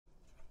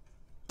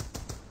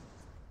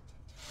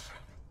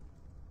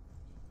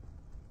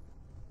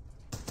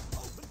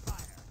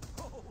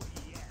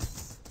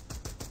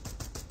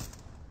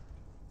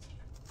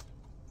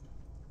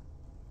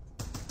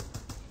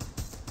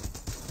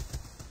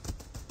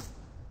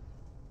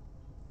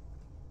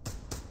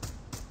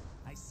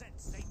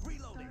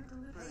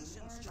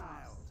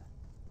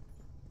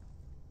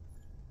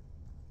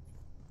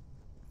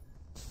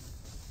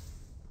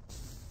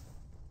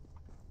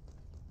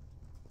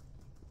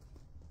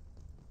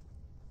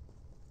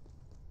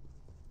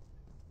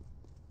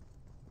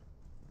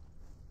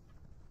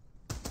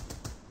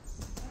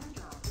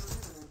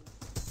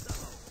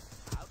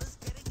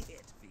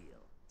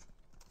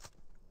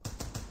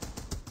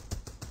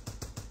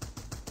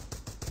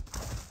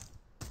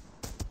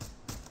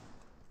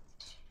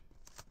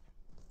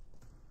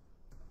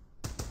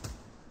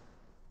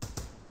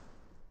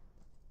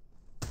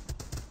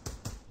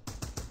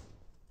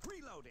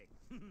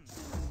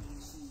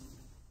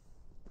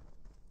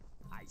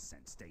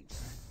sense danger.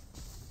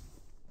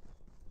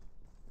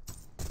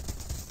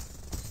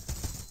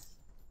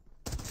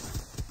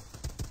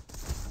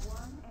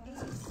 One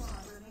enemy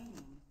squad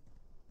remaining.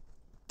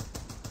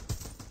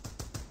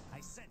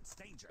 I sense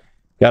danger.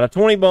 Got a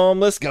 20 bomb.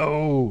 Let's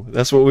go.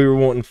 That's what we were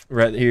wanting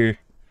right here.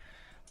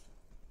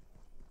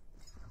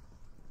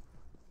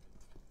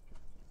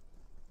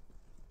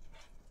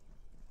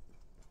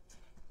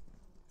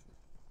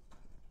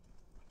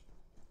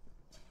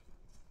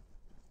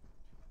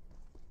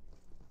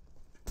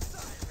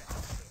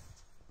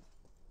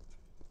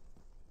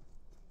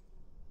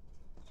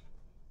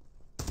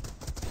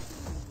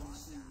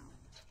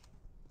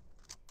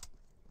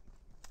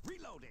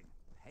 Reloading.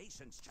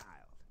 Patience, child.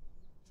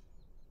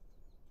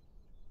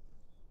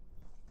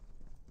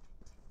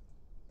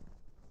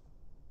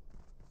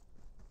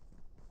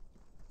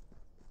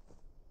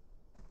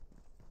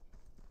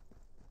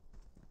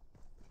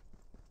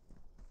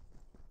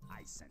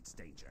 I sense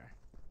danger.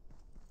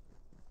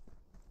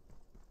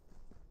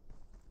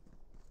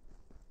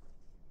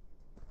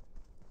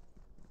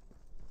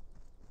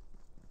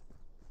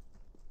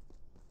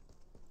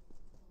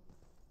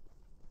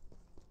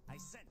 I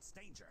sense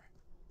danger.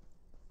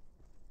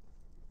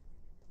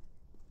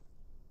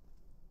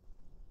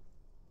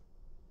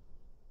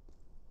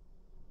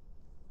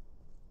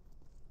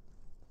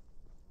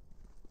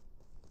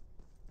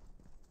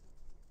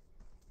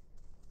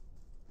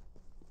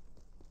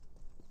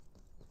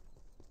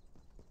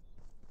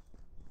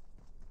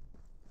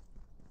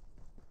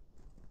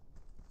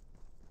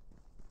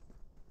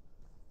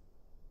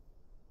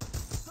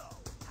 So,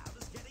 how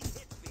does getting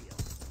hit feel?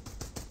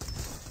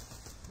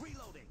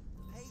 Reloading.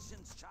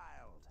 Patience, child.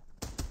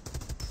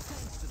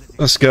 Thanks to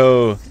the Let's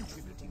go.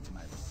 contributing to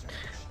my research.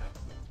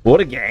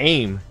 What a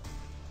game.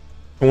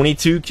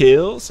 22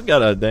 kills.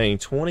 Got a dang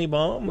 20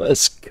 bomb.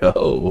 Let's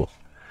go.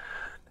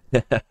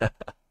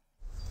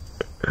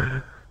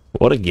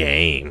 What a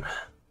game.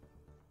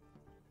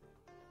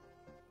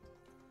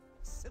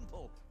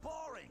 Simple,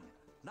 boring,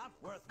 not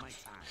worth my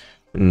time.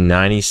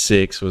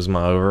 96 was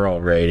my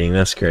overall rating.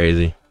 That's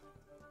crazy.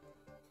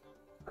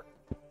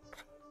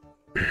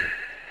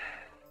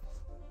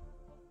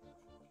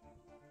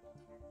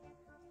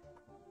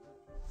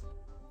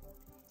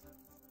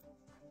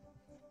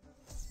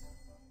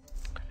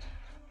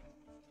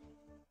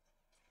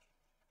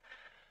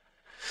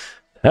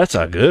 That's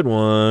a good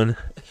one.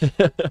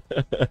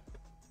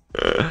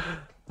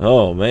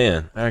 Oh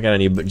man, I got a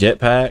new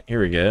jetpack.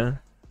 Here we go.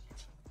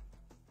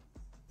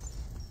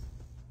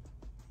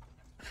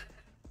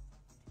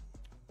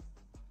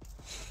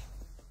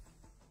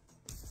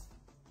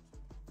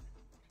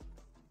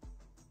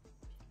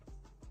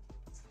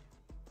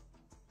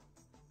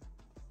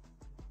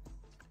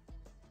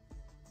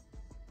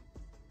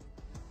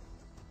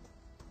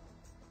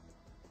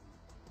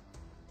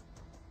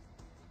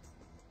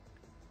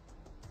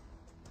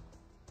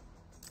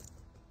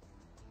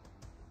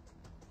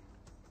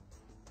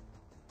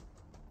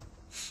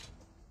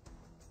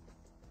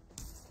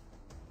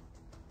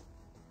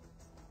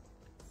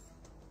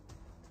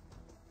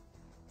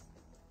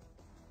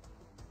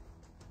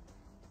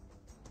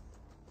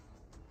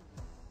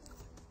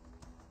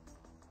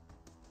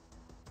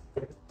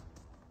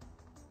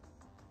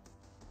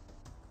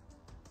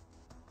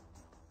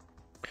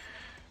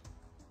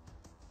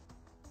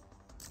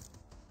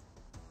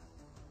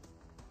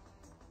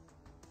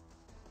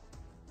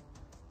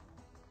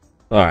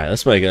 Alright,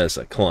 let's make us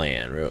a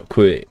clan real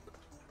quick.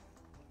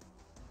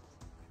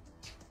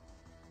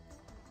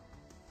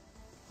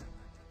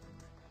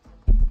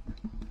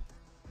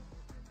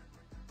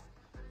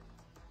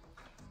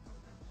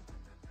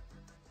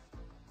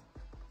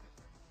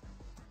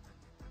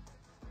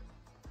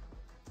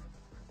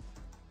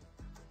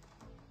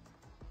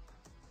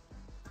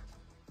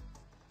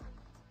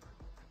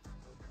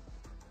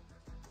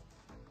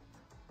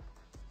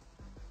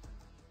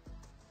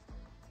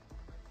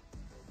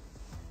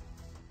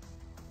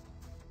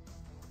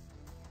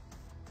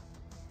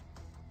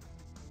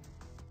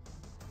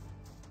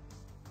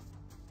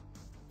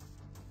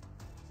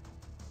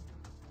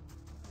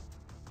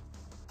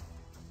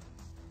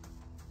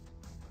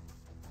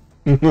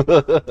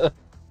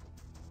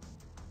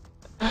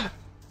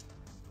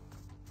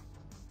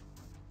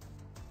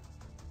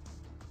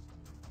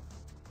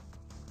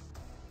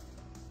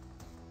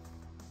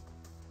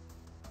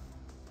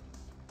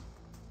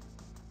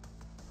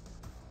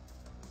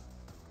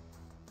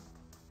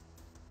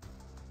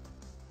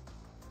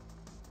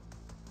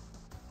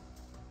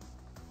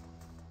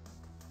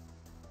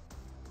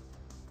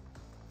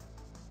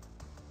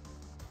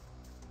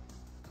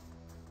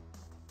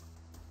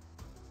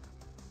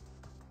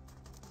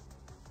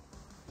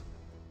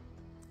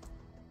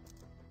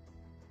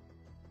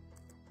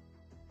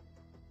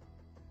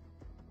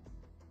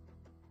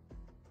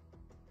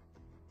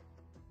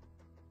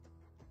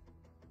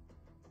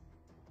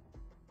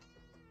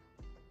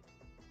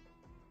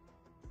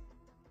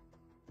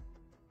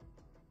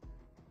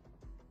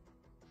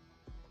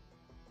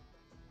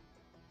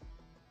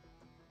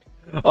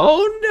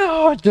 Oh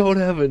no, I don't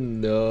have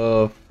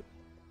enough.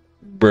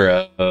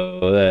 Bro,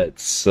 That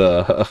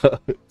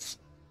sucks.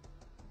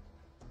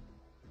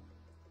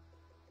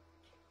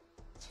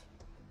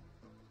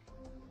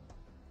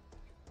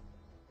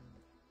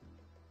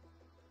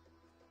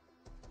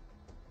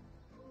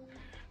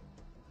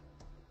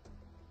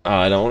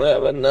 I don't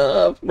have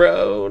enough,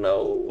 bro.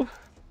 No.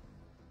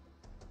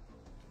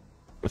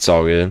 It's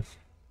all good.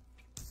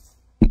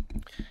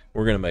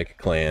 We're gonna make a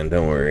clan.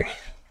 Don't worry.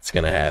 It's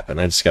gonna happen.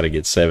 I just gotta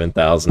get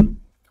 7,000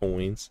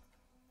 coins.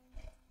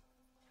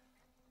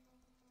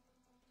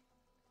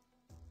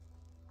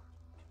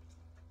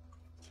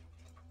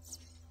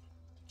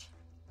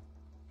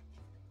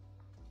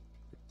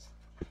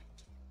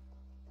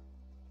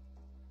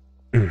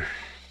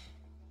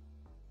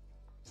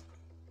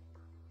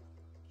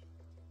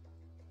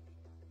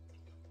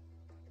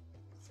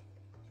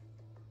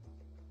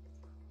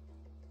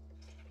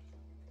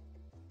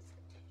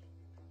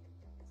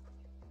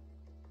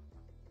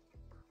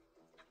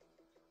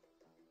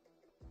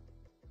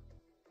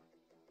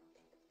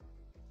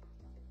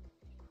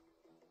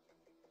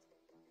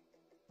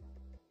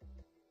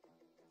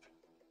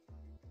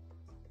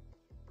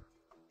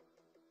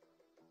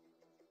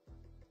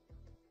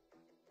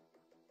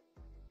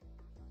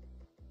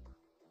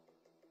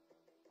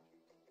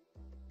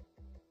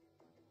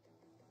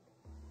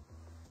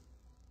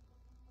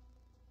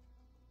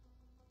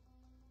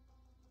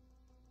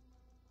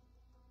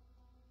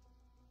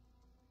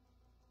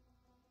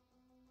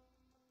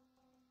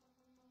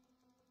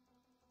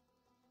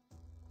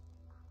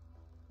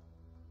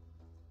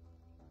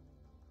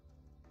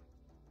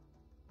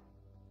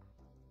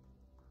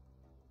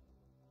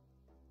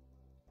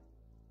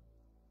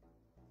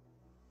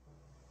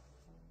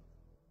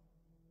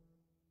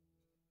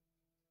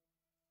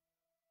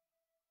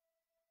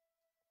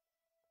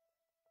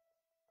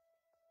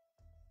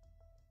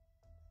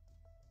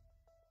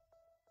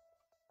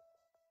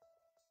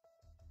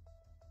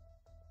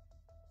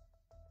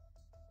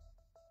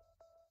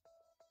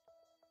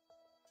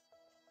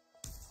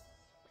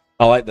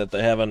 I like that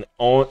they have an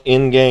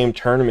in-game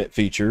tournament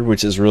feature,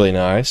 which is really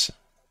nice.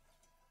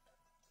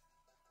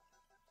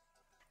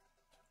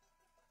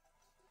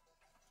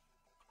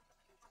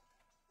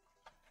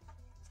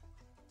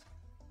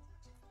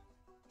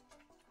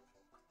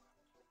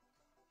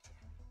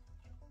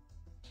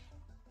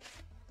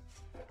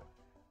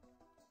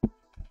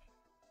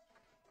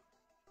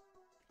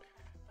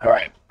 All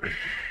right.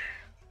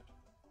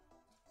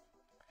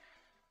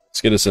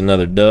 Let's get us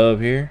another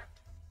dove here.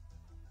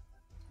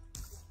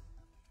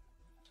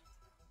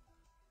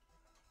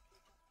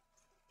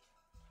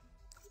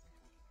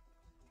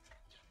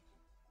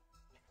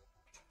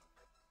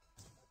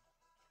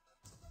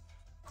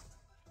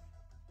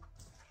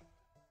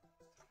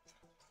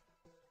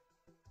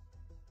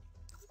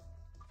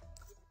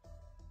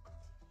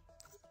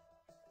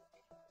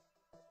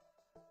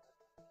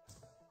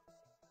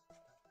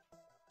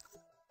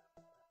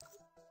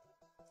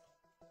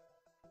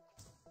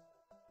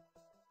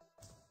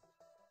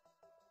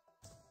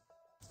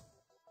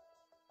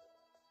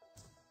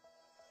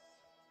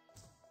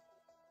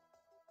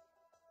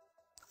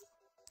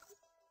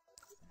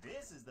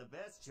 This is the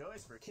best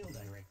choice for Kill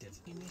directive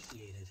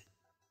initiated.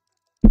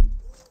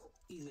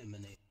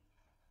 Eliminate.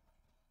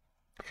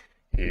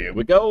 Here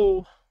we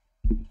go.